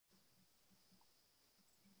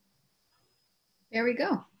There we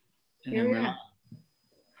go. Here we are.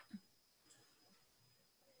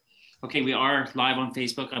 Okay, we are live on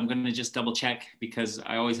Facebook. I'm going to just double check because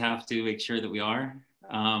I always have to make sure that we are,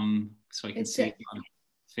 so I can see it on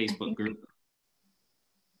Facebook group.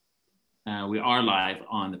 We are live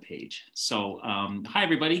on the page. So hi,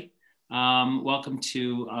 everybody. Welcome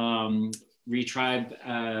to Retribe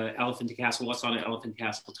Elephant Castle, What's on Elephant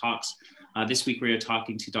Castle Talks. This week we are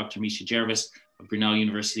talking to Dr. Misia Jervis of Brunel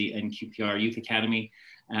University and QPR Youth Academy,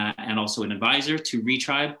 and also an advisor to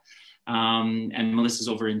Retribe. And Melissa's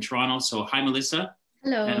over in Toronto. So hi, Melissa.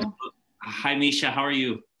 Hello. And hi, Misia. How are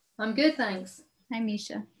you? I'm good, thanks. Hi,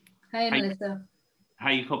 Misia. Hi, Melissa. How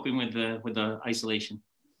are you coping with the isolation?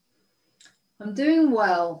 I'm doing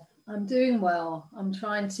well. I'm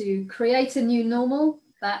trying to create a new normal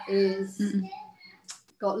that is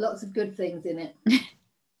got lots of good things in it.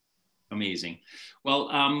 Amazing. Well,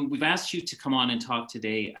 we've asked you to come on and talk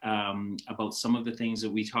today about some of the things that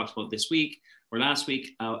we talked about this week or last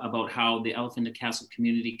week about how the Elephant and Castle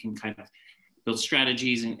community can kind of build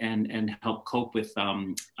strategies and help cope with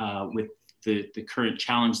the current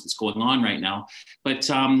challenge that's going on right now. But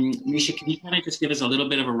Misia, can you kind of just give us a little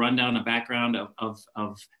bit of a rundown, a background of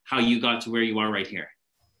how you got to where you are right here?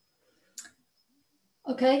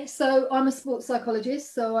 Okay, so I'm a sports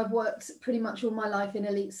psychologist, so I've worked pretty much all my life in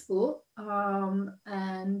elite sport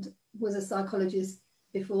and was a psychologist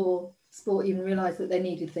before sport even realised that they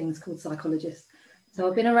needed things called psychologists. So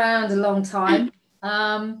I've been around a long time.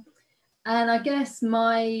 And I guess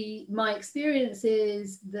my experience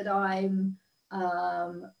is that I'm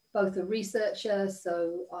both a researcher,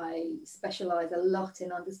 so I specialise a lot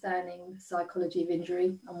in understanding the psychology of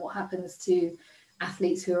injury and what happens to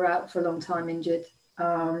athletes who are out for a long time injured.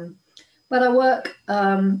 But I work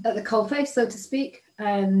at the coalface, so to speak,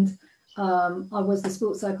 and I was the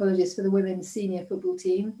sports psychologist for the women's senior football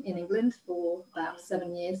team in England for about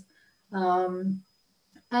 7 years,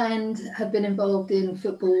 and have been involved in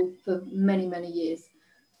football for many, many years.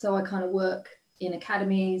 So I kind of work in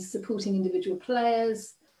academies, supporting individual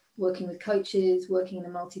players, working with coaches, working in a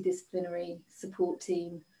multidisciplinary support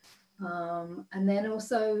team, and then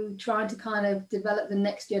also trying to kind of develop the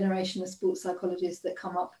next generation of sports psychologists that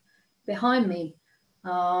come up behind me.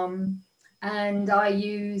 And I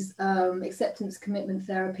use acceptance commitment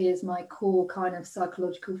therapy as my core kind of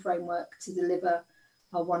psychological framework to deliver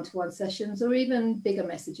our one-to-one sessions or even bigger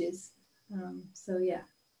messages. So yeah.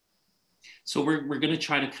 So we're going to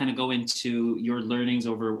try to kind of go into your learnings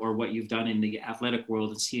or what you've done in the athletic world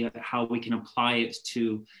and see how we can apply it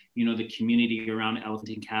to, you know, the community around Elephant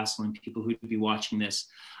and Castle and people who'd be watching this.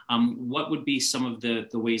 What would be some of the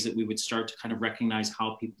ways that we would start to kind of recognize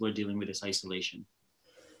how people are dealing with this isolation?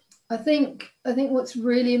 I think what's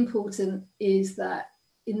really important is that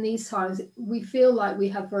in these times, we feel like we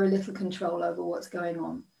have very little control over what's going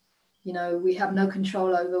on. You know, we have no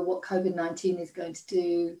control over what COVID-19 is going to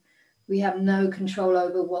do. We have no control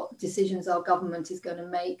over what decisions our government is going to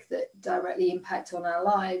make that directly impact on our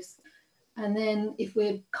lives. And then if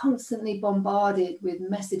we're constantly bombarded with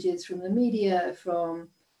messages from the media, from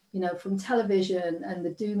television and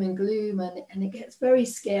the doom and gloom, and it gets very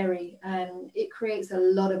scary and it creates a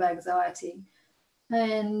lot of anxiety.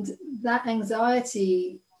 And that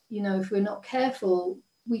anxiety, you know, if we're not careful,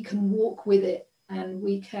 we can walk with it and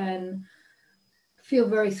we can feel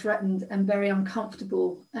very threatened and very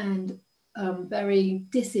uncomfortable and very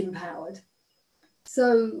disempowered.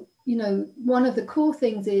 So, you know, one of the core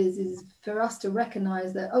things is for us to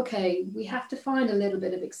recognize that, okay, we have to find a little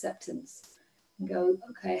bit of acceptance and go,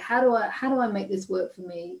 okay, how do I make this work for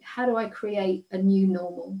me? How do I create a new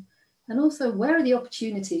normal? And also, where are the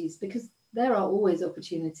opportunities? Because there are always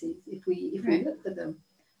opportunities if we look for them.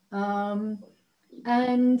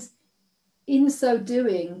 And in so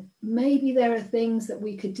doing, maybe there are things that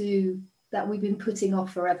we could do that we've been putting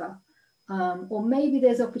off forever. Or maybe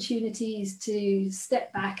there's opportunities to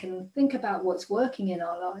step back and think about what's working in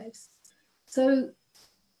our lives. So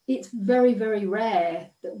it's very, very rare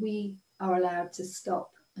that we are allowed to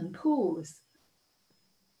stop and pause.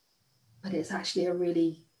 But it's actually a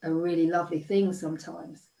really lovely thing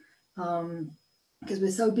sometimes. Because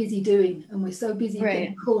we're so busy doing and we're so busy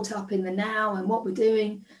getting caught up in the now and what we're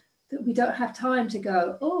doing that we don't have time to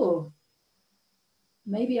go, oh,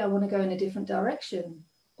 maybe I want to go in a different direction,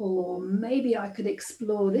 or maybe I could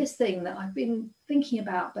explore this thing that I've been thinking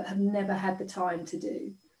about but have never had the time to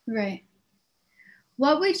do. Right.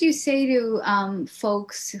 What would you say to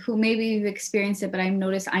folks who maybe you've experienced it, but I've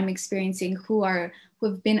noticed I'm experiencing, who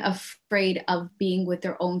have been afraid of being with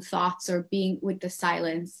their own thoughts or being with the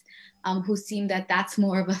silence, who seem that that's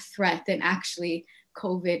more of a threat than actually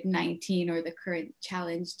COVID-19 or the current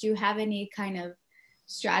challenge? Do you have any kind of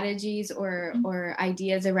strategies or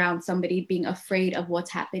ideas around somebody being afraid of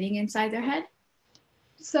what's happening inside their head?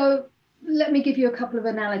 So let me give you a couple of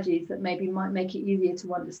analogies that maybe might make it easier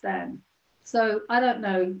to understand. So I don't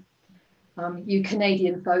know, you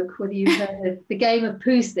Canadian folk, whether you've heard of the game of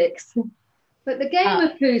poo sticks, but the game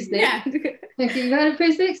of poo sticks. Yeah. Have you heard of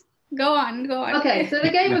poo sticks? Go on. Okay, so the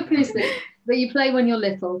game of poo sticks that you play when you're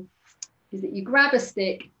little is that you grab a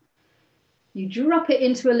stick, you drop it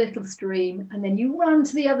into a little stream, and then you run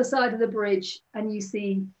to the other side of the bridge and you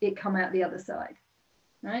see it come out the other side,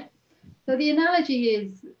 right? So the analogy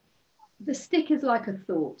is the stick is like a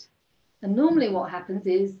thought. And normally what happens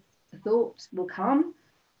is a thought will come,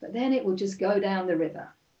 but then it will just go down the river.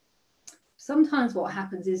 Sometimes what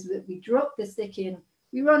happens is that we drop the stick in,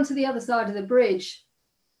 we run to the other side of the bridge,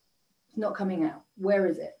 it's not coming out. Where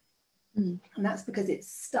is it? And that's because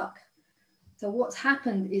it's stuck. So what's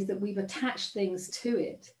happened is that we've attached things to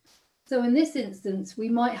it. So in this instance, we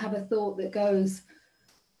might have a thought that goes,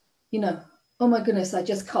 oh my goodness, I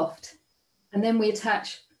just coughed. And then we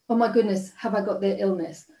attach, oh my goodness, have I got the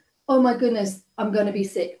illness? Oh my goodness, I'm going to be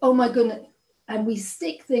sick. Oh my goodness. And we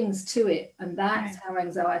stick things to it. And that's how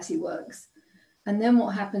anxiety works. And then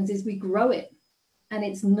what happens is we grow it and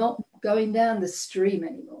it's not going down the stream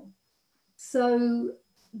anymore. So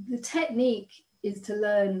the technique is to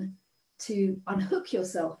learn to unhook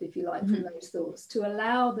yourself, if you like, from those thoughts, to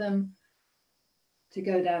allow them to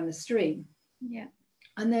go down the stream. Yeah.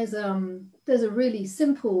 And there's a really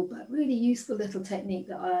simple but really useful little technique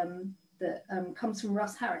that comes from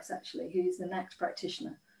Russ Harris, actually, who's an ACT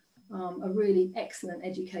practitioner, a really excellent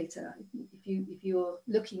educator. If you're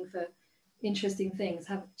looking for interesting things,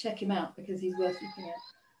 check him out because he's worth looking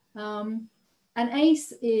at. And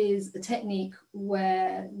ACE is a technique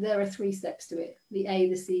where there are 3 steps to it: the A,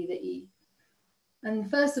 the C, the E. And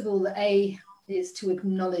first of all, the A is to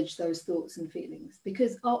acknowledge those thoughts and feelings,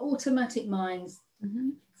 because our automatic minds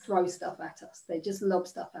throw stuff at us. They just lob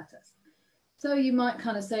stuff at us. So you might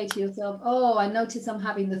kind of say to yourself, oh, I notice I'm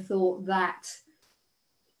having the thought that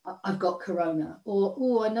I've got corona, or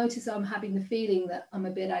oh, I notice I'm having the feeling that I'm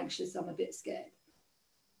a bit anxious, I'm a bit scared.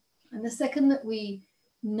 And the second that we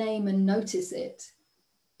name and notice it,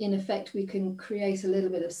 in effect, we can create a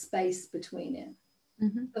little bit of space between it.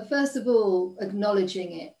 But first of all,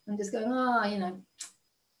 acknowledging it and just going,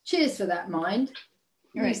 cheers for that, mind.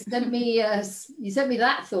 Right. You sent me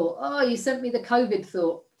that thought. Oh, you sent me the COVID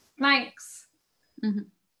thought. Thanks.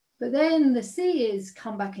 But then the C is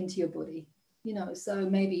come back into your body. So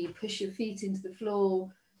maybe push your feet into the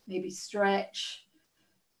floor, maybe stretch,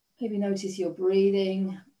 maybe notice your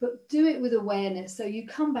breathing, but do it with awareness. So you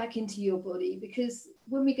come back into your body, because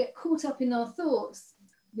when we get caught up in our thoughts,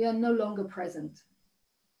 we are no longer present.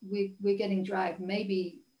 We're getting dragged.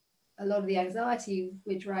 Maybe a lot of the anxiety,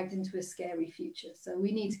 we're dragged into a scary future. So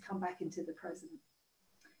we need to come back into the present.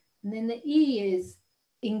 And then the E is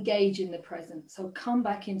engage in the present. So come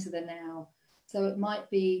back into the now. So it might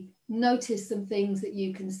be notice some things that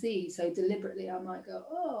you can see. So deliberately I might go,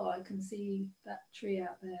 oh, I can see that tree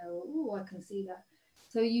out there, or oh, I can see that.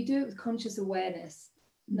 So you do it with conscious awareness.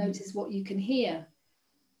 Notice what you can hear,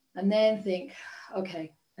 and then think,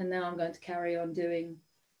 okay, and now I'm going to carry on doing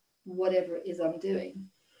whatever it is I'm doing.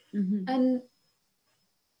 And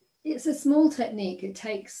it's a small technique. It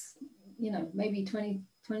takes, maybe 20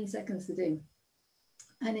 seconds to do.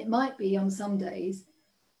 And it might be on some days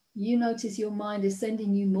you notice your mind is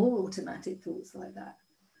sending you more automatic thoughts like that.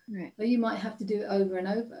 Right. So you might have to do it over and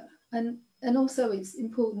over. And also it's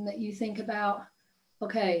important that you think about,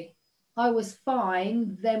 okay, I was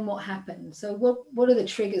fine, then what happened? So what are the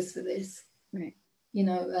triggers for this? Right.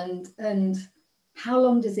 And how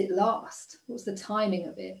long does it last? What's the timing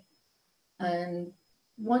of it? And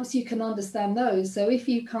once you can understand those, so if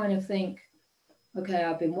you kind of think, okay,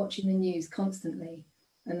 I've been watching the news constantly,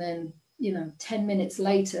 and then 10 minutes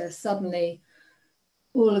later, suddenly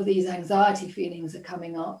all of these anxiety feelings are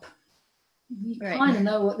coming up, you kind of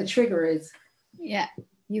know what the trigger is. Yeah.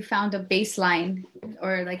 You found a baseline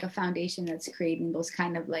or like a foundation that's creating those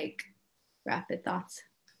kind of like rapid thoughts.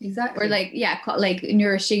 Exactly. Or like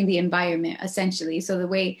nourishing the environment, essentially. So the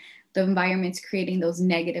way the environment's creating those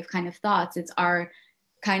negative kind of thoughts, it's our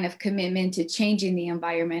kind of commitment to changing the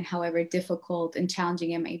environment, however difficult and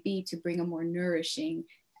challenging it might be, to bring a more nourishing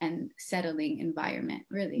and settling environment,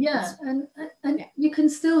 really. Yeah. And you can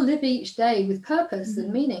still live each day with purpose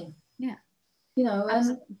and meaning. Yeah.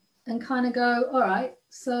 And kind of go, all right,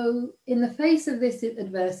 so in the face of this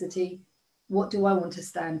adversity, what do I want to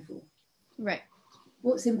stand for? Right.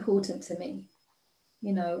 What's important to me?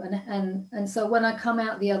 And so when I come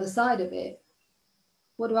out the other side of it,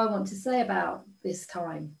 what do I want to say about this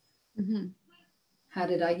time? how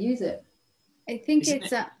did I use it? I think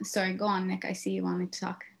Isn't it's sorry, go on, Nick. I see you wanted to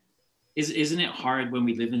talk. Isn't it hard when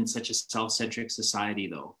we live in such a self-centric society,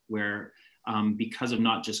 though, where because of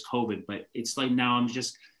not just COVID, but it's like now I'm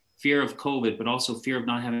just fear of COVID, but also fear of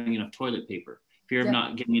not having enough toilet paper, fear of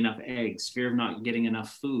not getting enough eggs, fear of not getting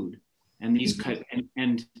enough food. And these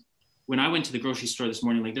and when I went to the grocery store this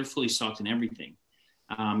morning, like they're fully stocked in everything,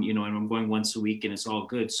 you know, and I'm going once a week and it's all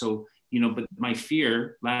good. So, you know, but my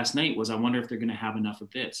fear last night was, I wonder if they're going to have enough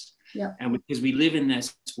of this. Yeah. And because we live in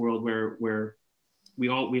this world where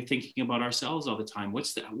we're thinking about ourselves all the time.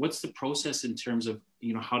 What's the process in terms of,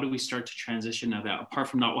 you know, how do we start to transition out of that, apart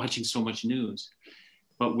from not watching so much news,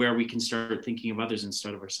 but where we can start thinking of others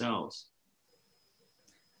instead of ourselves?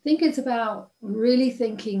 I think it's about really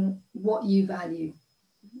thinking what you value,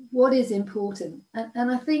 what is important.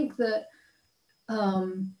 And I think that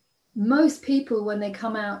most people, when they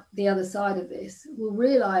come out the other side of this, will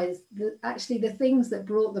realize that actually the things that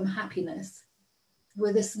brought them happiness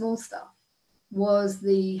were the small stuff. Was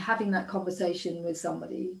the having that conversation with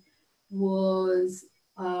somebody, was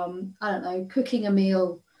I don't know, cooking a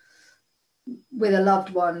meal with a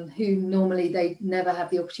loved one who normally they never have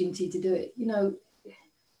the opportunity to do it. You know,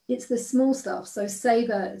 it's the small stuff. So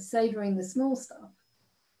savoring the small stuff,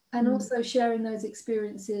 and also sharing those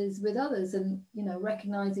experiences with others, and, you know,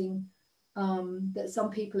 recognizing that some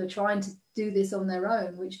people are trying to do this on their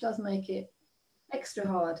own, which does make it extra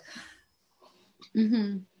hard.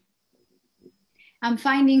 Mm-hmm. I'm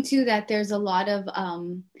finding too that there's a lot of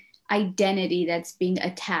identity that's being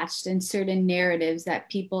attached and certain narratives that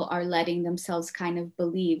people are letting themselves kind of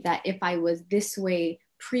believe that if I was this way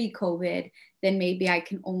pre-COVID, then maybe I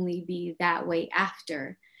can only be that way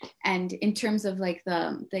after. And in terms of like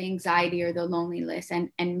the anxiety or the loneliness,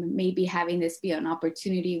 and maybe having this be an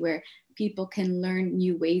opportunity where people can learn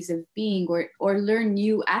new ways of being, or learn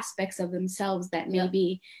new aspects of themselves that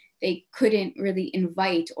maybe they couldn't really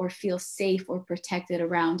invite or feel safe or protected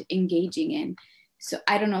around engaging in. So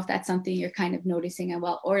I don't know if that's something you're kind of noticing as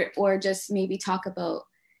well, or just maybe talk about,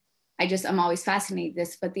 I'm always fascinated with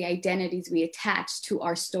this, but the identities we attach to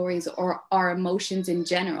our stories or our emotions in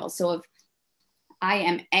general. So if I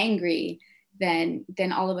am angry, then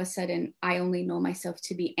all of a sudden I only know myself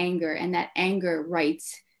to be anger, and that anger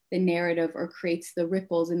writes the narrative or creates the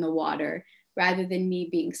ripples in the water, rather than me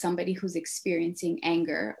being somebody who's experiencing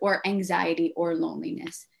anger or anxiety or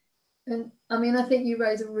loneliness. And I mean, I think you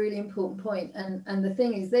raise a really important point. And the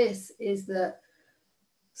thing is that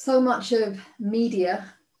so much of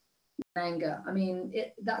media, anger, I mean,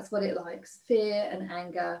 that's what it likes, fear and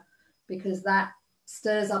anger, because that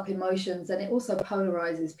stirs up emotions, and it also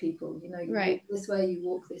polarizes people. You know, you walk this way, you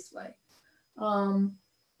walk this way.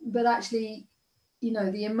 But actually, you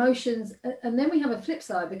know, the emotions, and then we have a flip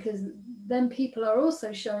side, because then people are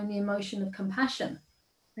also showing the emotion of compassion,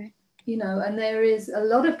 you know, and there is a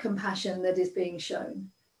lot of compassion that is being shown.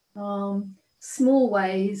 Small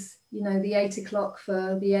ways, you know, the 8 o'clock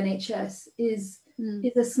for the NHS is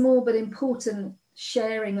a small but important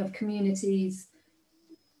sharing of communities,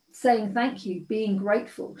 saying thank you, being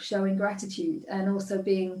grateful, showing gratitude, and also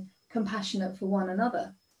being compassionate for one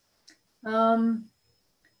another.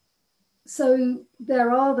 So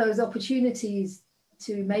there are those opportunities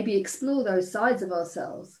to maybe explore those sides of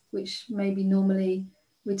ourselves, which maybe normally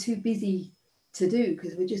we're too busy to do,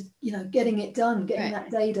 because we're just, you know, getting it done, getting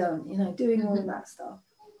that day done, you know, doing all of that stuff,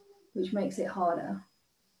 which makes it harder.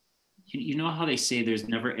 You know how they say there's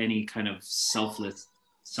never any kind of selfless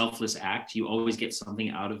act. You always get something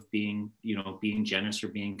out of being, you know, being generous or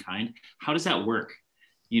being kind. How does that work?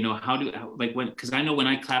 You know, because I know when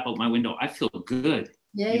I clap out my window, I feel good.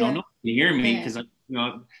 You don't know if you hear me, because you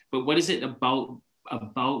know, but what is it about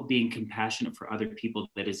being compassionate for other people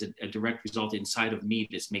that is a direct result inside of me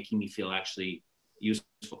that's making me feel actually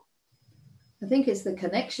useful? I think it's the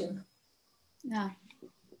connection. Yeah.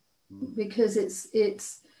 Because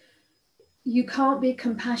it's you can't be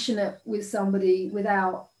compassionate with somebody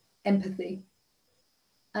without empathy.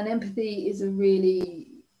 And empathy is a really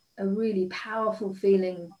powerful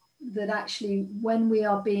feeling, that actually when we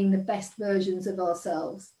are being the best versions of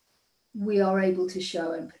ourselves, we are able to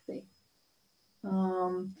show empathy.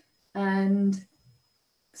 And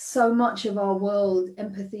so much of our world,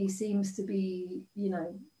 empathy seems to be, you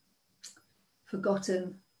know,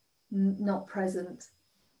 forgotten, not present.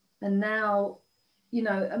 And now, you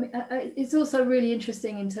know, I mean, it's also really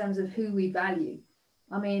interesting in terms of who we value.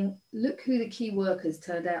 I mean, look who the key workers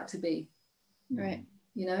turned out to be. Right.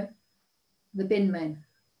 You know, the bin men.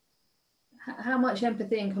 How much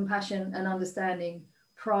empathy and compassion and understanding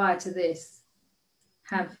prior to this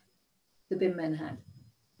have the bin men had?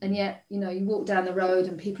 And yet, you know, you walk down the road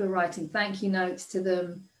and people are writing thank you notes to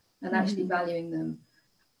them and actually valuing them.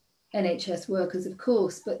 NHS workers, of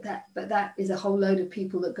course, but that is a whole load of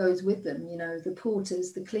people that goes with them, you know, the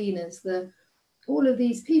porters, the cleaners, all of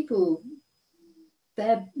these people,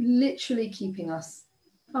 they're literally keeping us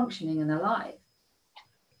functioning and alive.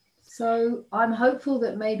 So I'm hopeful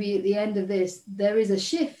that maybe at the end of this, there is a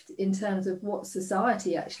shift in terms of what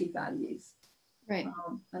society actually values. Right.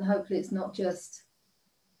 And hopefully it's not just,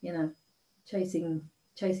 you know,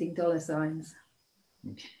 chasing dollar signs.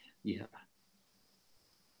 Yeah.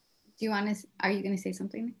 Do you want to, are you going to say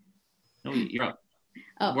something? No, you're up.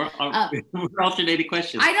 Oh, we're alternating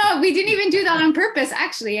questions. I know, we didn't even do that on purpose,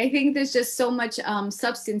 actually. I think there's just so much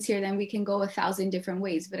substance here that we can go 1,000 different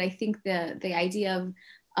ways. But I think the idea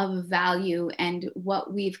of value and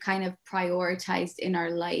what we've kind of prioritized in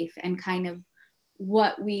our life and kind of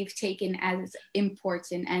what we've taken as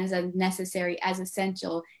important and as necessary, as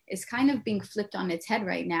essential, is kind of being flipped on its head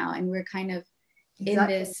right now. And we're kind of in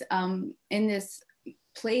this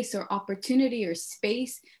place or opportunity or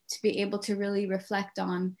space to be able to really reflect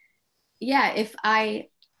on,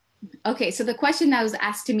 okay, so the question that was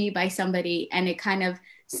asked to me by somebody, and it kind of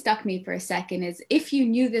stuck me for a second, is if you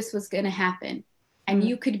knew this was going to happen and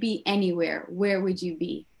you could be anywhere, where would you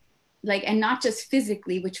be? Like, and not just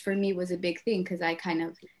physically, which for me was a big thing because I kind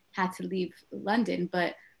of had to leave London,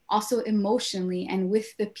 but also emotionally and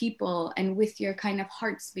with the people and with your kind of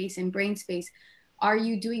heart space and brain space. Are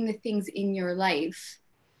you doing the things in your life,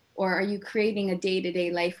 or are you creating a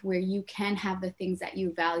day-to-day life where you can have the things that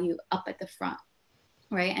you value up at the front,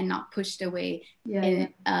 right? And not pushed away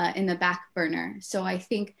in the back burner. So I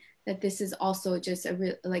think that this is also just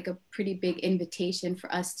a pretty big invitation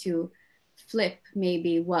for us to flip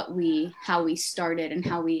maybe how we started and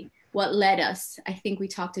what led us. I think we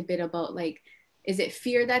talked a bit about, like, is it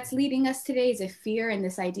fear that's leading us today? Is it fear and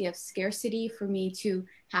this idea of scarcity for me to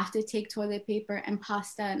have to take toilet paper and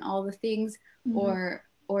pasta and all the things?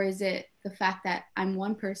 Or is it the fact that I'm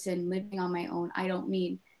one person living on my own? I don't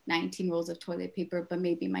need 19 rolls of toilet paper, but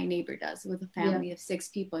maybe my neighbor does, with a family of 6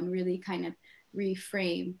 people, and really kind of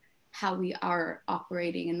reframe how we are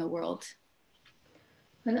operating in the world.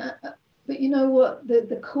 And but you know what,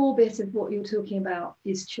 the core bit of what you're talking about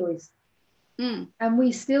is choice. And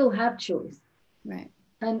we still have choice. Right.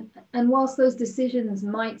 And whilst those decisions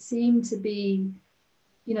might seem to be,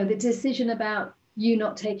 you know, the decision about you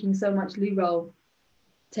not taking so much loo roll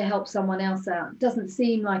to help someone else out doesn't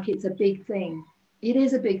seem like it's a big thing. It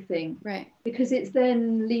is a big thing. Right. Because it's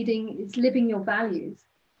then living your values.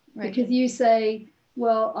 Right. Because you say,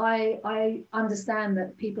 well, I understand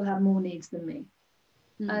that people have more needs than me.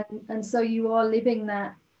 And so you are living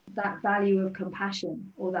that value of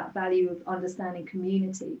compassion, or that value of understanding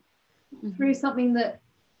community through something that,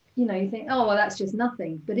 you know, you think, oh, well, that's just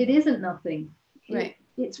nothing, but it isn't nothing. Right.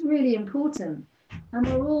 It's really important. And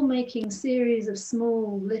we're all making series of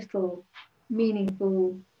small, little,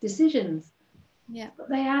 meaningful decisions. Yeah. But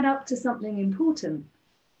they add up to something important.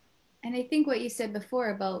 And I think what you said before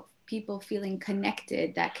about people feeling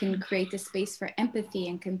connected, that can create the space for empathy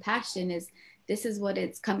and compassion, this is what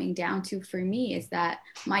it's coming down to for me, is that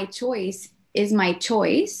my choice is my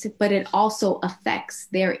choice, but it also affects,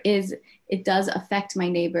 it does affect my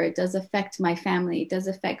neighbor, it does affect my family, it does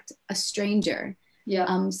affect a stranger.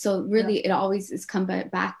 Yeah. So really it always is coming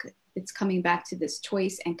back to this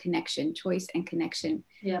choice and connection.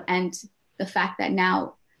 Yeah. And the fact that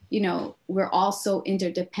now, you know, we're also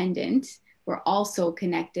interdependent, we're also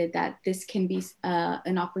connected, that this can be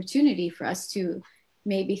an opportunity for us to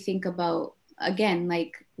maybe think about, again,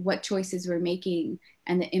 like what choices we're making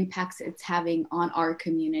and the impacts it's having on our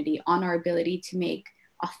community, on our ability to make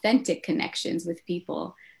authentic connections with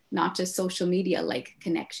people, not just social media like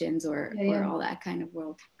connections or all that kind of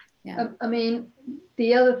world. Yeah. I mean,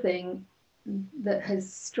 the other thing that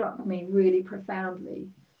has struck me really profoundly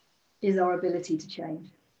is our ability to change.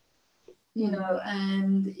 You know,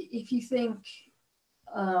 and if you think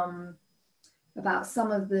about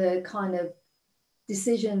some of the kind of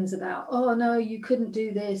decisions about, oh no, you couldn't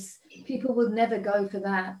do this, people would never go for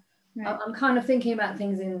that. Right. I'm kind of thinking about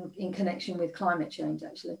things in connection with climate change,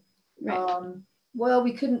 actually. Right. Well,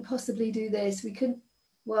 we couldn't possibly do this.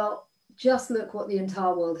 Well, just look what the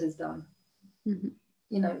entire world has done. You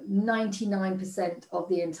know, 99% of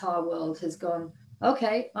the entire world has gone,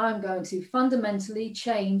 okay, I'm going to fundamentally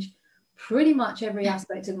change pretty much every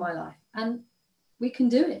aspect of my life. And we can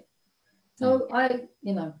do it. So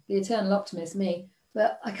you know, the eternal optimist, me,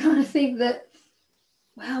 but I kind of think that,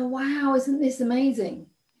 wow, isn't this amazing?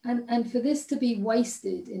 And for this to be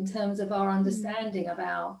wasted in terms of our understanding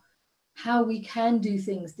about how we can do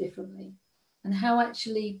things differently. and how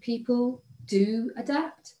actually people do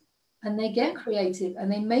adapt, and they get creative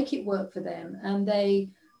and they make it work for them, and they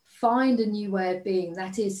find a new way of being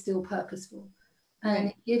that is still purposeful, and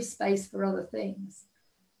it gives space for other things.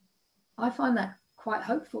 I find that quite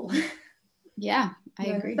hopeful. Yeah, I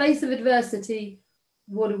agree. In the face of adversity,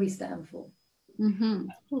 what do we stand for? Mm-hmm.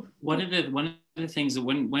 One of the things that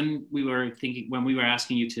when we were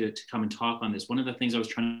asking you to come and talk on this, one of the things I was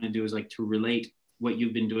trying to do is like to relate what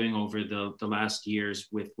you've been doing over the last years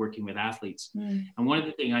with working with athletes. And one of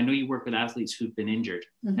the things, I know you work with athletes who've been injured,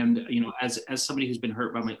 and you know, as somebody who's been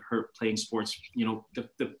hurt playing sports, you know,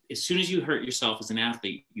 as soon as you hurt yourself as an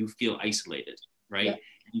athlete, you feel isolated, right? Yeah.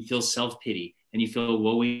 You feel self-pity, and you feel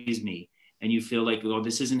woe is me, and you feel like, well,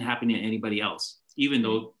 this isn't happening to anybody else, even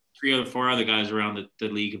though 3 or 4 other guys around the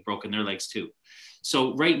league have broken their legs too.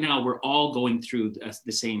 So right now we're all going through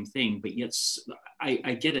the same thing, but yet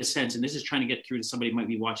I get a sense, and this is trying to get through to somebody who might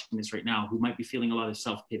be watching this right now, who might be feeling a lot of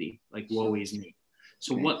self-pity, like woe is me.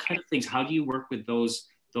 So what kind of things, how do you work with those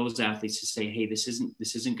athletes to say, hey, this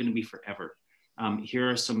isn't going to be forever. Here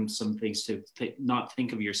are some things to not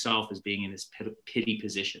think of yourself as being in this pity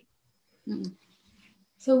position.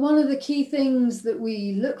 So one of the key things that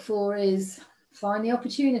we look for is find the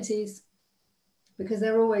opportunities, because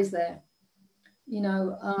they're always there. You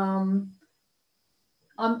know,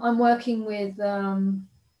 I'm working with an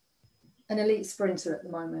elite sprinter at the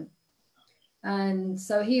moment, and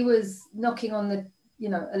so he was knocking on the, you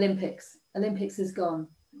know, Olympics is gone.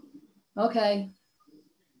 Okay,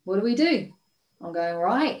 what do we do? I'm going,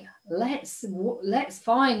 right, let's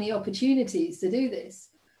find the opportunities to do this.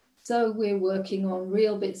 So we're working on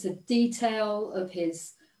real bits of detail of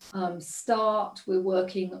his start. We're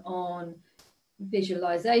working on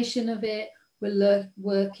visualization of it. We're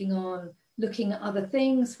working on looking at other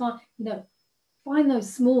things. Find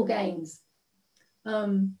those small gains.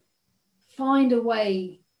 Find a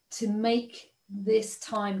way to make this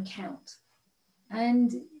time count.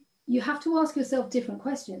 And you have to ask yourself different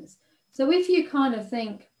questions. So if you kind of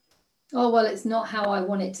think, oh, well, it's not how I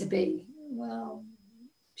want it to be. Well,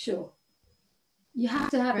 sure. You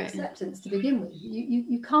have to have acceptance to begin with.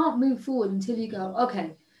 You can't move forward until you go,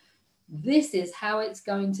 okay, this is how it's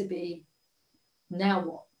going to be. Now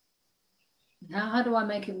what? How do I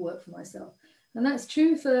make it work for myself? And that's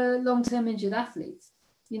true for long-term injured athletes,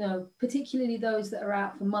 you know, particularly those that are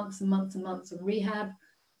out for months and months and months of rehab.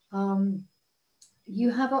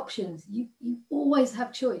 You have options. You always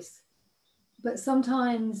have choice. But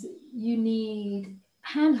sometimes you need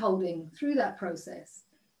hand-holding through that process,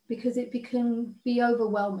 because it can be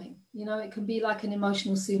overwhelming. You know, it can be like an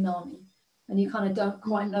emotional tsunami, and you kind of don't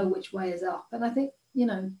quite know which way is up. And I think, you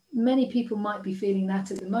know, many people might be feeling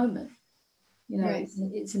that at the moment. You know,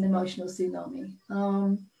 it's an emotional tsunami.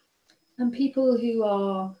 And people who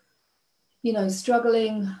are, you know,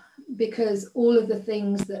 struggling because all of the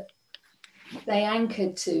things that they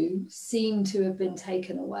anchored to seem to have been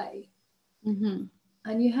taken away. Mm-hmm.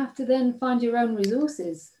 And you have to then find your own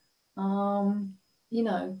resources, you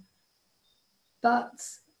know, but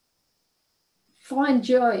find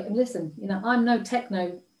joy. And listen, you know, I'm no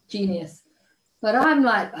techno genius, but I'm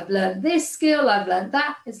like, I've learned this skill, I've learned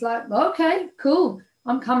that. It's like, okay, cool.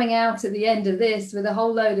 I'm coming out at the end of this with a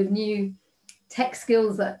whole load of new tech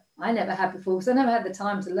skills that I never had before, because I never had the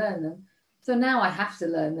time to learn them. So now I have to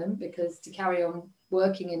learn them, because to carry on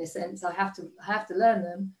working, in a sense, I have to learn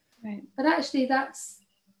them. Right. But actually that's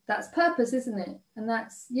purpose, isn't it? And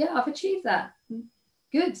that's, yeah, I've achieved that.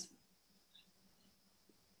 Good.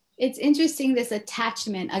 It's interesting, this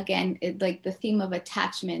attachment again, like the theme of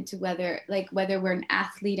attachment, to whether we're an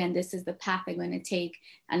athlete and this is the path I'm going to take,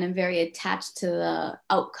 and I'm very attached to the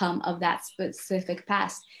outcome of that specific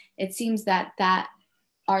past. It seems that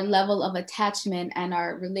our level of attachment and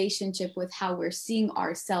our relationship with how we're seeing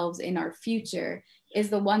ourselves in our future is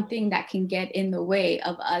the one thing that can get in the way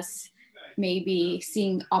of us maybe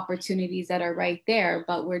seeing opportunities that are right there,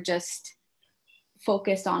 but we're just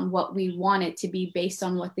focused on what we want it to be based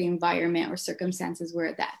on what the environment or circumstances were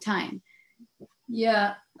at that time.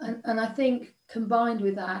 Yeah, and I think combined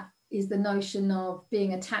with that is the notion of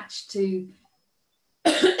being attached to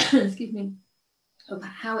excuse me, of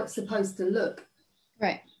how it's supposed to look.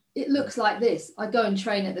 Right. It looks like this. I go and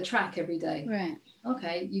train at the track every day. Right.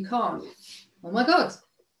 Okay, you can't. Oh my God.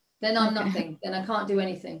 Then I'm nothing. Then I can't do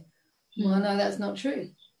anything. Well, no, that's not true.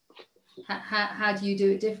 How do you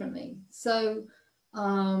do it differently? So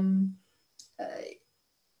the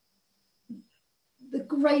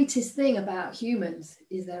greatest thing about humans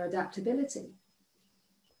is their adaptability.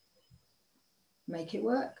 Make it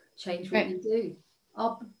work. Change what you do.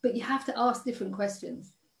 But you have to ask different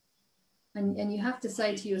questions. And you have to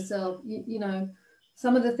say to yourself, you know,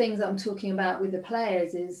 some of the things that I'm talking about with the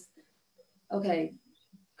players is, okay,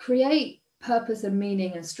 create purpose and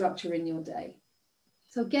meaning and structure in your day.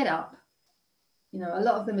 So get up. You know, a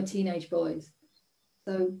lot of them are teenage boys.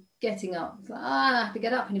 So getting up, it's like, I don't have to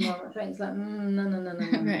get up anymore. It's like, no.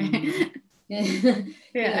 Right. Yeah.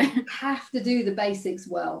 Yeah. You know, you have to do the basics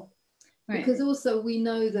well. Right. Because also we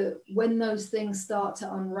know that when those things start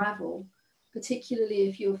to unravel, particularly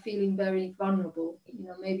if you're feeling very vulnerable, you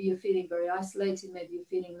know, maybe you're feeling very isolated, maybe you're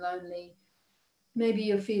feeling lonely, maybe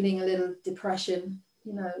you're feeling a little depression,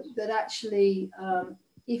 you know, that actually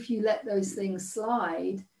if you let those things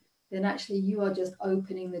slide, then actually you are just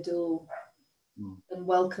opening the door and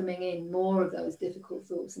welcoming in more of those difficult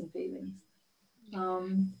thoughts and feelings.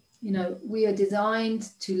 You know, we are designed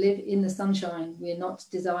to live in the sunshine. We're not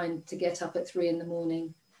designed to get up at 3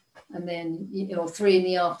 a.m. and then, you know, 3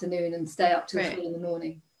 p.m. and stay up till 3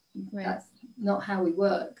 a.m. Right. That's not how we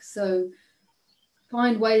work. So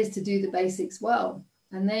find ways to do the basics well,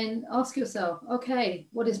 and then ask yourself, okay,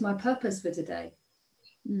 what is my purpose for today?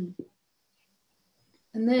 And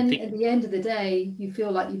then at the end of the day, you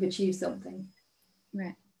feel like you've achieved something.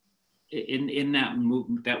 Right. In that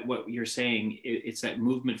movement, that what you're saying, it's that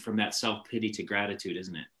movement from that self-pity to gratitude,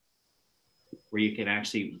 isn't it? Where you can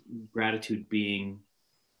actually, gratitude being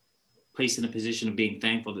placed in a position of being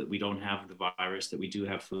thankful that we don't have the virus, that we do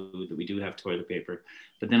have food, that we do have toilet paper.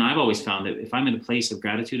 But then I've always found that if I'm in a place of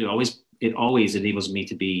gratitude, it always enables me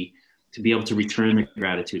to be able to return the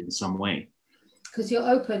gratitude in some way. Because you're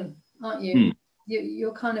open, aren't you?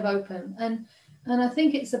 You're kind of open. And I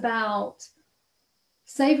think it's about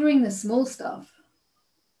savoring the small stuff.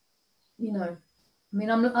 You know, I mean,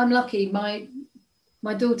 I'm lucky.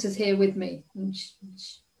 My daughter's here with me, and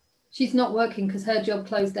she's not working because her job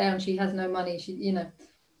closed down. She has no money. She, you know,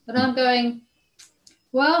 but I'm going,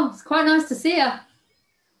 well, it's quite nice to see her,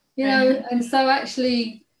 you know. And so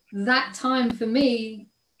actually that time for me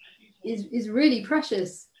is really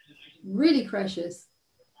precious, really precious.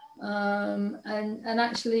 And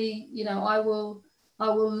actually, you know, I will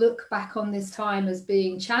look back on this time as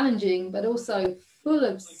being challenging, but also full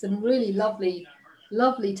of some really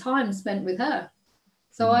lovely time spent with her.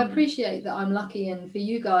 So I appreciate that I'm lucky, and for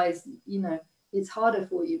you guys, you know, it's harder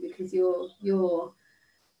for you because you're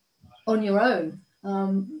on your own.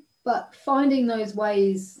 But finding those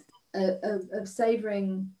ways of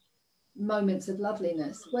savoring moments of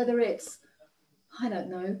loveliness, whether it's, I don't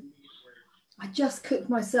know, I just cooked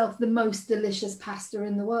myself the most delicious pasta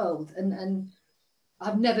in the world, and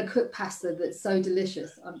I've never cooked pasta that's so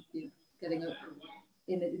delicious. I'm, you know, getting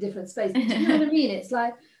in a different space. Do you know what I mean? It's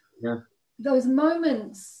like, those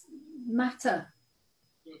moments matter.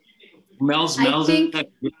 Mel's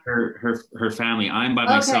with her family. I'm by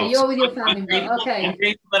myself. Okay, you're with your family. Okay. I'm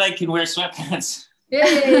grateful that I can wear sweatpants.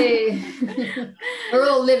 Yay! We're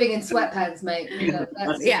all living in sweatpants, mate. You know,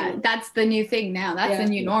 that's the new thing now. That's the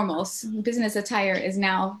new normal. Business attire is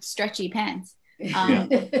now stretchy pants.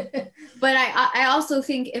 But I also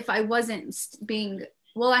think if I wasn't being,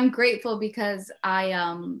 well, I'm grateful because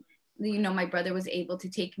you know, my brother was able to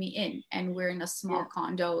take me in, and we're in a small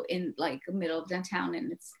condo in like the middle of downtown,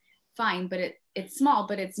 and it's fine, but it's small,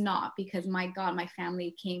 but it's not, because my God, my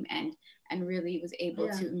family came and really was able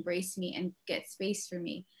to embrace me and get space for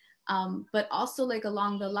me. But also, like,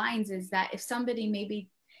 along the lines is that if somebody, maybe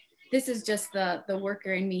this is just the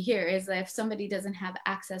worker in me here, is that if somebody doesn't have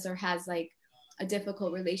access or has like a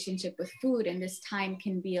difficult relationship with food, and this time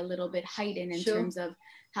can be a little bit heightened in terms of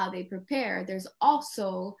how they prepare, there's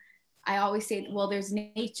also, I always say, well, there's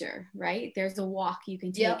nature, right? There's a walk you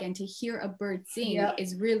can take, and to hear a bird sing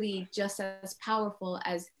is really just as powerful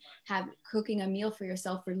as cooking a meal for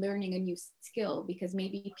yourself or learning a new skill, because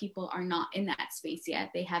maybe people are not in that space yet.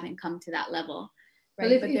 They haven't come to that level, right?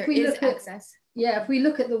 Well, but there is access. If we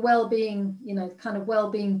look at the well-being, you know, kind of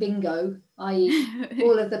well-being bingo, i.e.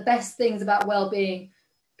 all of the best things about well-being,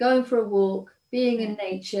 going for a walk, being in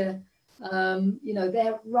nature, you know,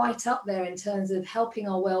 they're right up there in terms of helping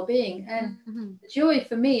our well-being. And the joy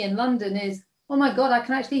for me in London is, oh my God, I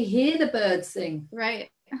can actually hear the birds sing. Right.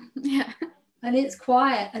 And it's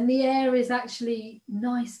quiet, and the air is actually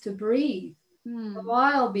nice to breathe. So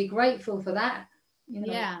I'll be grateful for that. You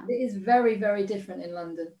know, it is very, very different in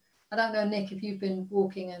London. I don't know, Nick, if you've been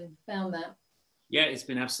walking and found that. Yeah, it's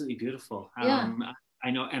been absolutely beautiful. I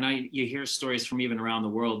know, and you hear stories from even around the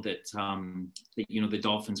world that you know, the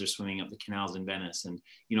dolphins are swimming up the canals in Venice, and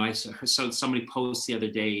you know, I saw somebody post the other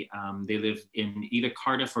day. They live in either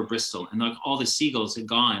Cardiff or Bristol, and like all the seagulls had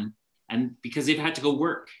gone, and because they've had to go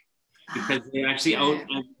work, because they're actually out.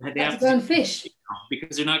 They have to go and fish.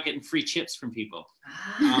 because they're not getting free chips from people.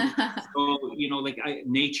 So, you know, like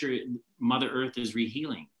nature, Mother Earth is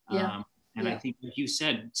rehealing. And I think, like you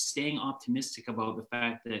said, staying optimistic about the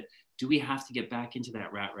fact that, do we have to get back into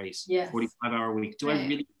that rat race? 45-hour week? Do I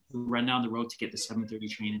really run down the road to get the 7:30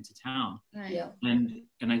 train into town? And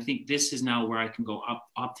I think this is now where I can go up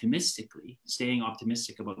optimistically, staying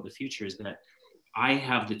optimistic about the future, is that I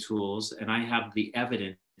have the tools and I have the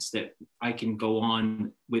evidence that I can go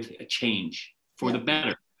on with a change for the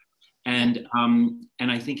better. And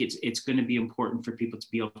I think it's going to be important for people to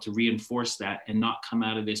be able to reinforce that and not come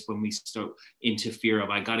out of this when we start into fear of,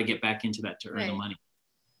 I got to get back into that to earn the money.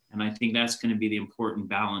 And I think that's going to be the important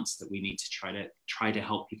balance that we need to try to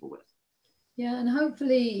help people with. Yeah, and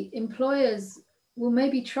hopefully employers will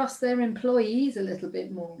maybe trust their employees a little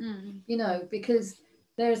bit more, you know, because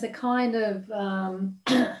there's a kind of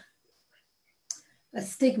a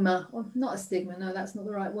stigma, or not a stigma, no, that's not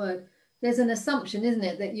the right word. There's an assumption, isn't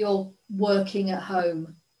it, that you're working at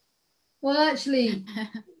home. Well, actually,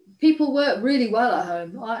 people work really well at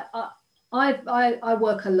home. I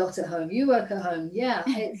work a lot at home. You work at home. Yeah.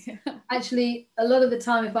 It's actually a lot of the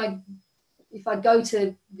time, if I go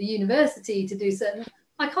to the university to do certain,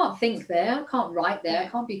 I can't think there. I can't write there. I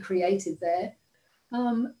can't be creative there.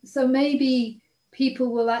 So maybe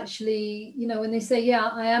people will actually, you know, when they say, yeah,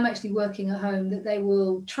 I am actually working at home, that they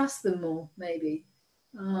will trust them more, maybe.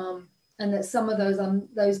 And that some of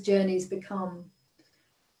those journeys become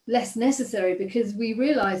less necessary, because we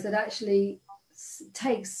realize that actually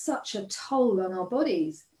takes such a toll on our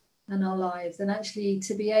bodies and our lives, and actually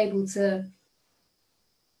to be able to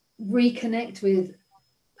reconnect with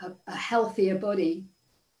a healthier body.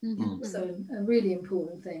 So a really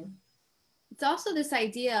important thing. It's also this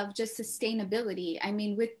idea of just sustainability. I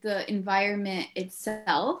mean, with the environment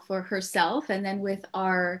itself or herself, and then with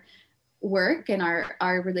our work and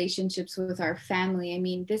our relationships with our family. I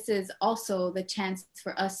mean, this is also the chance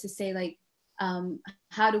for us to say, like,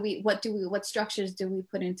 what structures do we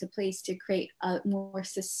put into place to create a more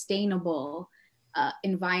sustainable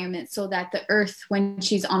environment, so that the earth, when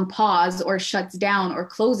she's on pause or shuts down or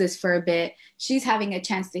closes for a bit, she's having a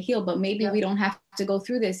chance to heal. But maybe we don't have to go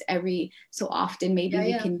through this every so often. Maybe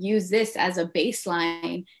we can use this as a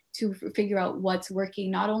baseline to figure out what's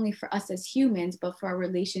working, not only for us as humans, but for our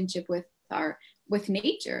relationship with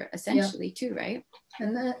nature, essentially, too, right?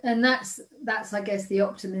 And that's I guess the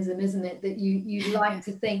optimism, isn't it? That you like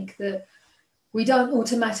to think that we don't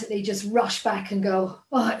automatically just rush back and go,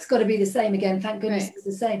 oh, it's got to be the same again. Thank goodness it's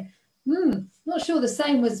the same. Not sure the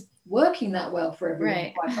same was working that well for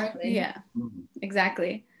everyone, quite frankly. Yeah,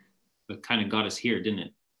 exactly. But kind of got us here, didn't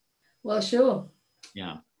it? Well, sure.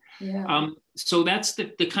 Yeah. So that's the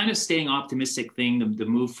kind of staying optimistic thing, the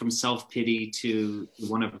move from self-pity to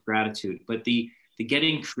one of gratitude. But the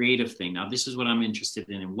getting creative thing, now this is what I'm interested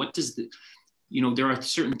in. And what does there are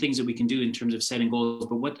certain things that we can do in terms of setting goals,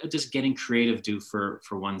 but what does getting creative do for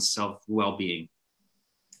one's self well-being?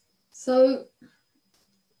 So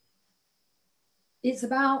it's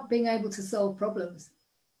about being able to solve problems.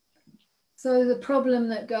 So the problem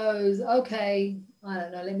that goes, okay, I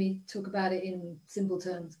don't know, let me talk about it in simple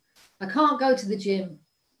terms. I can't go to the gym.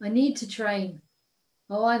 I need to train.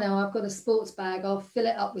 Oh, I know, I've got a sports bag. I'll fill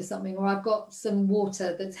it up with something, or I've got some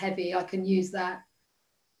water that's heavy. I can use that.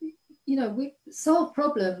 You know, we solve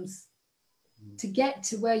problems to get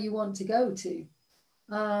to where you want to go to.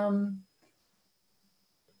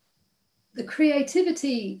 The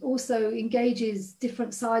creativity also engages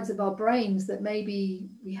different sides of our brains that maybe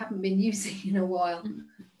we haven't been using in a while.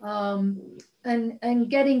 And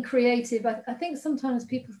getting creative, I think sometimes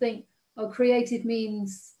people think, oh, creative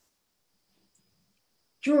means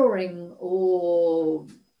drawing, or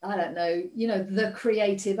I don't know, the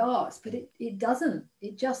creative arts, but it doesn't.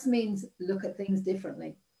 It just means look at things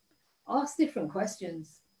differently, ask different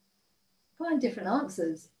questions, find different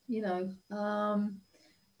answers,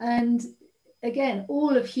 and again,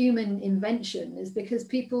 all of human invention is because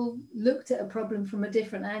people looked at a problem from a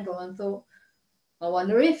different angle and thought, I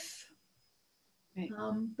wonder if,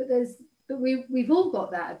 but we've all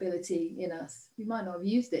got that ability in us. We might not have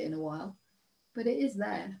used it in a while, but it is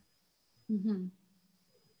there. Mm-hmm.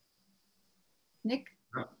 Nick?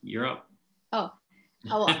 You're up. Oh,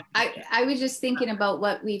 I was just thinking about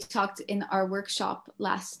what we talked in our workshop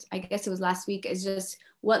I guess it was last week, is just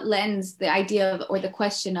what lens, the idea of, or the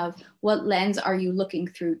question of what lens are you looking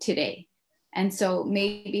through today? And so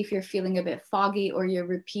maybe if you're feeling a bit foggy, or you're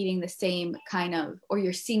repeating the same or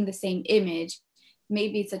you're seeing the same image,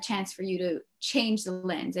 maybe it's a chance for you to change the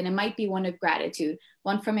lens. And it might be one of gratitude,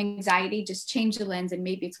 one from anxiety, just change the lens, and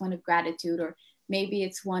maybe it's one of gratitude, or maybe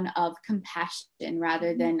it's one of compassion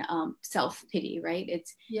rather than self-pity, right?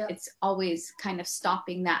 It's always kind of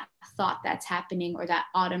stopping that thought that's happening or that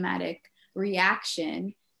automatic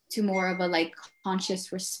reaction to more of a like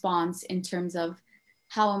conscious response in terms of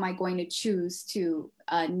how am I going to choose to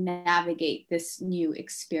navigate this new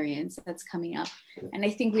experience that's coming up. And I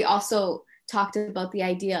think we also talked about the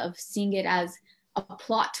idea of seeing it as a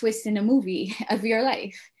plot twist in a movie of your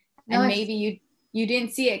life. Nice. And maybe you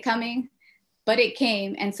didn't see it coming, but it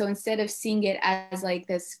came. And so instead of seeing it as like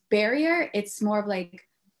this barrier, it's more of like,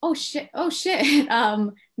 oh shit.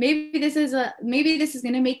 Maybe this is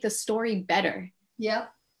going to make the story better. Yeah.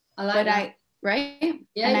 I like that. Right?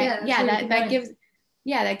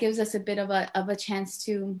 That gives us a bit of a chance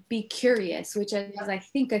to be curious, which is I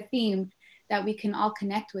think a theme that we can all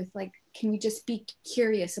connect with. Like, can we just be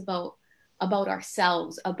curious about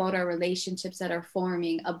ourselves, about our relationships that are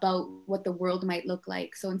forming, about what the world might look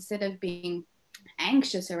like? So instead of being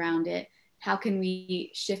anxious around it, how can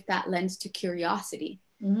we shift that lens to curiosity?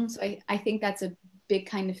 Mm-hmm. So I think that's a big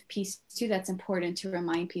kind of piece too that's important to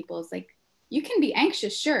remind people. Is like, you can be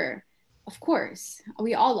anxious, sure, of course,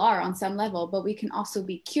 we all are on some level, but we can also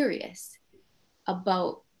be curious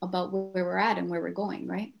about where we're at and where we're going,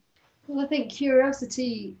 right? Well, I think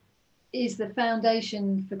curiosity is the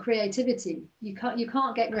foundation for creativity. You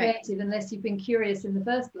can't get creative unless you've been curious in the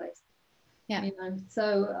first place. Yeah. You know,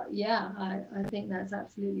 so I think that's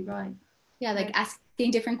absolutely right. Yeah, like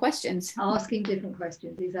asking different questions. Asking different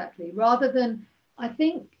questions, exactly. Rather than, I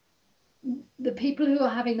think the people who are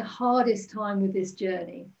having the hardest time with this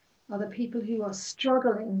journey are the people who are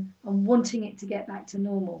struggling and wanting it to get back to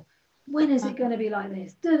normal. When is it going to be like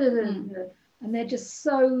this? And they're just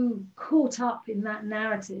so caught up in that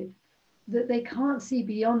narrative that they can't see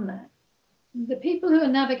beyond that. The people who are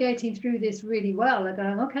navigating through this really well are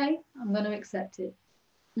going, okay, I'm going to accept it.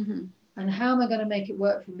 Mm-hmm. And how am I going to make it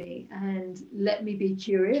work for me? And let me be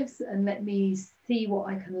curious and let me see what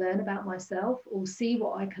I can learn about myself, or see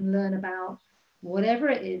what I can learn about whatever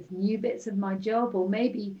it is, new bits of my job, or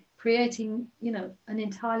maybe creating, an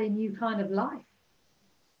entirely new kind of life.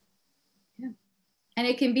 Yeah. And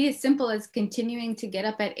it can be as simple as continuing to get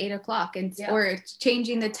up at 8 o'clock or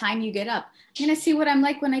changing the time you get up. I'm going to see what I'm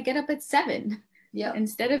like when I get up at 7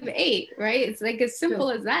 instead of 8, right? It's like as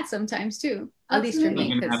simple as that sometimes too. At least for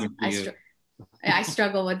me, because I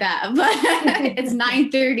struggle with that, but it's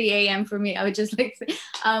 9:30 a.m. for me. I would just like,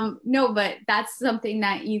 no, but that's something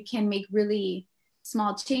that you can make really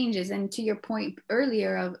small changes. And to your point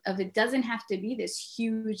earlier of it doesn't have to be this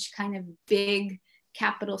huge kind of big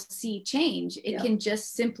capital C change. It can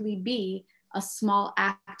just simply be a small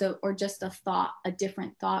act of, or just a thought, a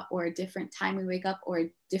different thought, or a different time we wake up, or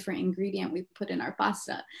a different ingredient we put in our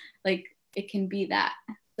pasta. Like, it can be that.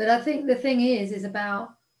 But I think the thing is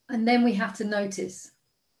about, and then we have to notice.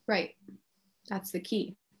 Right. That's the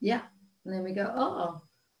key. Yeah. And then we go, oh,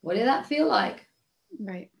 what did that feel like?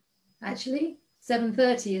 Right. Actually,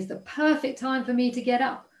 7:30 is the perfect time for me to get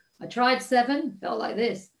up. I tried 7, felt like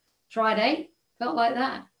this. Tried 8, felt like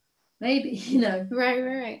that. Maybe,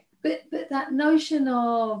 Right. But that notion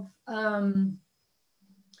of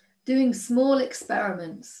doing small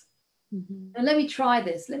experiments. Mm-hmm. And let me try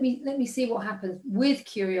this. Let me see what happens with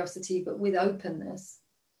curiosity, but with openness.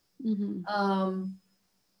 Mm-hmm.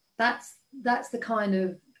 That's the kind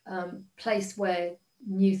of place where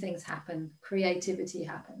new things happen, creativity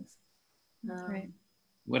happens. Right.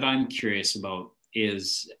 What I'm curious about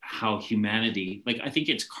is how humanity, like I think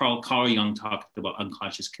it's Carl Jung talked about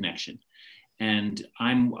unconscious connection, and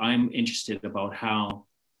I'm interested about how,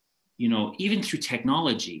 even through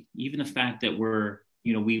technology, even the fact that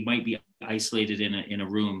we might be isolated in a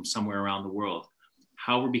room somewhere around the world,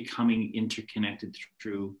 how we're becoming interconnected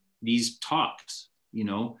through these talks,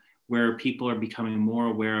 where people are becoming more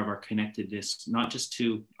aware of our connectedness, not just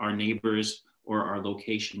to our neighbors or our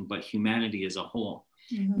location, but humanity as a whole.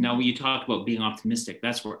 Mm-hmm. Now, when you talk about being optimistic,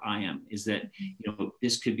 that's where I am, is that,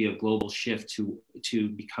 this could be a global shift to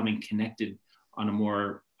becoming connected on a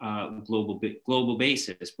more global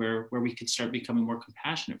basis, where we could start becoming more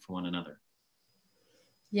compassionate for one another.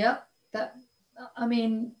 Yeah, there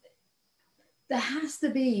has to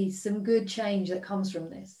be some good change that comes from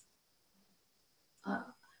this.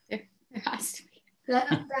 There has to be. There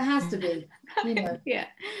has to be, Yeah.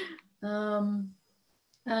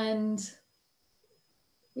 And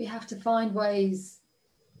we have to find ways.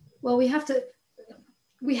 Well, we have to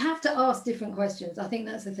ask different questions. I think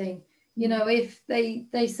that's the thing. If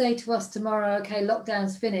they say to us tomorrow, okay,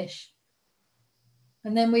 lockdown's finished,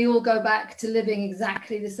 and then we all go back to living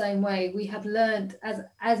exactly the same way, we have learned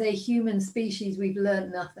as a human species, we've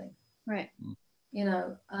learned nothing. Right.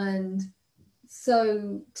 And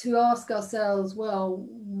So to ask ourselves, well,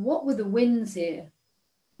 what were the wins here?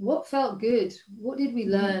 What felt good? What did we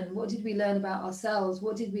learn? What did we learn about ourselves?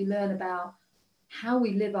 What did we learn about how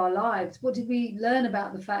we live our lives? What did we learn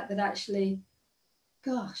about the fact that actually,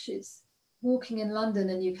 gosh, it's walking in London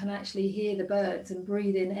and you can actually hear the birds and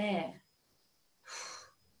breathe in air.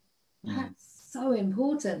 That's so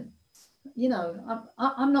important. You know,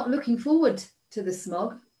 I'm not looking forward to the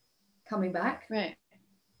smog coming back. Right.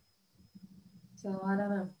 So I don't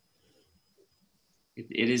know.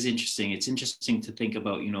 It is interesting. It's interesting to think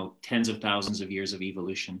about, you know, tens of thousands of years of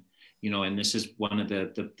evolution, you know, and this is one of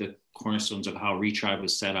the cornerstones of how Retribe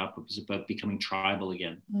was set up. It was about becoming tribal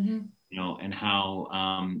again, you know, and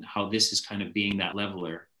how this is kind of being that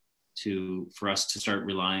leveler for us to start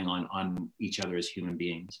relying on each other as human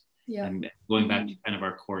beings. Yeah. And going back to kind of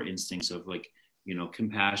our core instincts of, like, you know,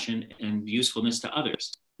 compassion and usefulness to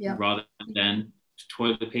others, rather than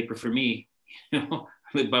toilet paper for me, you know.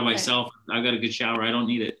 I live by myself. I got a good shower. I don't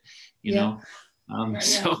need it, you know.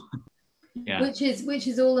 So, which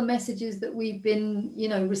is all the messages that we've been, you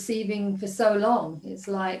know, receiving for so long. It's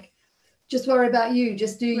like, just worry about you.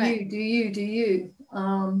 Just do you, do you, do you.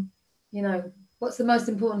 You know, what's the most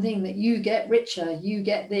important thing? That you get richer. You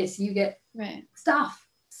get this. You get stuff.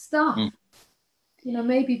 You know,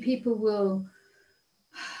 maybe people will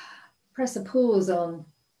press a pause on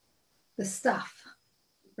the stuff.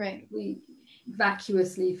 We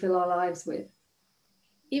vacuously fill our lives with.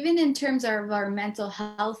 Even in terms of our mental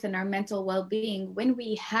health and our mental well-being, when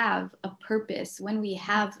we have a purpose, when we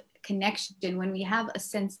have connection, when we have a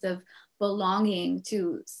sense of belonging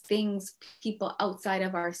to things, people outside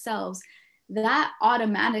of ourselves, that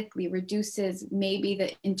automatically reduces maybe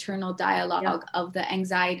the internal dialogue of the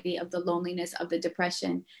anxiety, of the loneliness, of the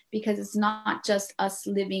depression, because it's not just us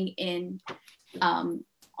living in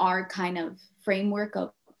our kind of framework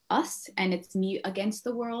of us and it's me against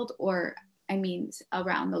the world, or I mean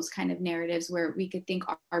around those kind of narratives where we could think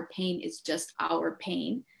our pain is just our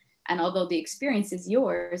pain, and although the experience is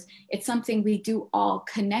yours, it's something we do all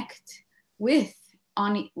connect with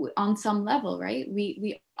on some level, right?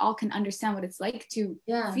 We all can understand what it's like to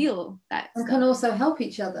feel that and stuff. Can also help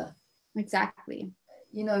each other. Exactly.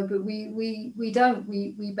 You know, but we don't,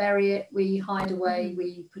 we bury it, we hide away,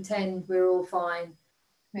 we pretend we're all fine.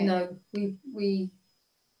 You know, we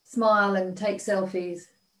smile and take selfies.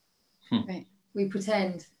 We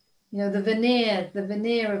pretend. You know, the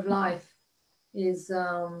veneer of life is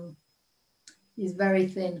very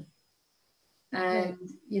thin, and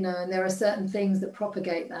you know, and there are certain things that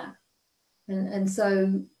propagate that, and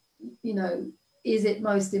so, you know, is it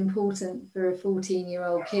most important for a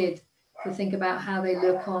 14-year-old kid to think about how they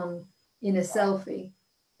look in a selfie,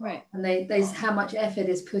 and they how much effort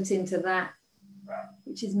is put into that,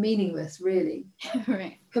 which is meaningless, really,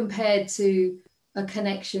 compared to a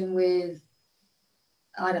connection with,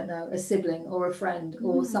 I don't know, a sibling or a friend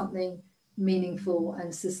or something meaningful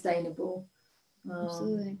and sustainable.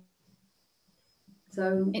 Absolutely.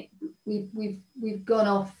 So we've gone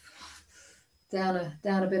off down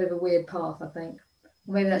a bit of a weird path, I think.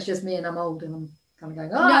 Or maybe that's just me and I'm old and I'm kind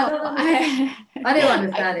of going, I do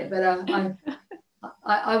understand it, but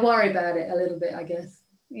I worry about it a little bit, I guess.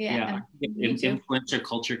 If influencer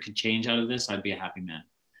culture could change out of this, I'd be a happy man.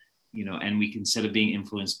 You know, and we can, instead of being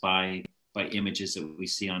influenced by images that we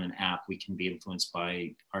see on an app, we can be influenced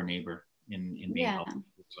by our neighbor in being helpful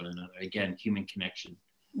with one another. Again, human connection.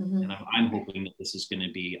 And I'm hoping that this is going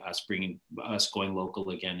to be us going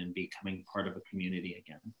local again and becoming part of a community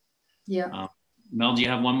again. Mel, do you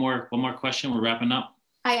have one more question? We're wrapping up.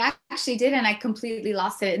 I actually did, and I completely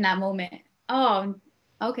lost it in that moment. Oh,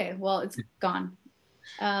 okay. Well, it's gone.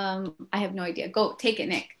 I have no idea. Go take it,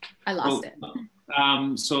 Nick. I lost it.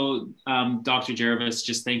 So Dr. Jervis,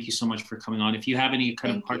 just thank you so much for coming on. If you have any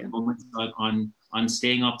kind of parting moments on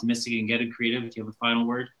staying optimistic and getting creative, do you have a final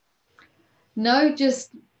word? No,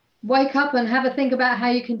 just wake up and have a think about how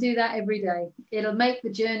you can do that every day. It'll make the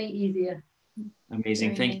journey easier.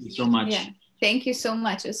 Amazing. Thank you so much. Yeah. Thank you so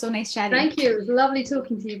much. It was so nice chatting. Thank you. It was lovely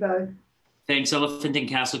talking to you both. Thanks, Elephant and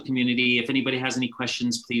Castle community. If anybody has any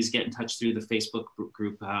questions, please get in touch through the Facebook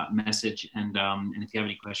group message. And if you have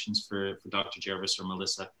any questions for Dr. Jervis or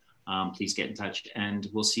Melissa, please get in touch. And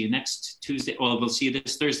we'll see you next Tuesday. Well, we'll see you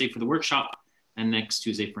this Thursday for the workshop and next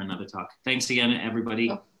Tuesday for another talk. Thanks again, everybody.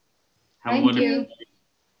 Have a wonderful day.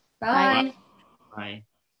 Bye. Bye.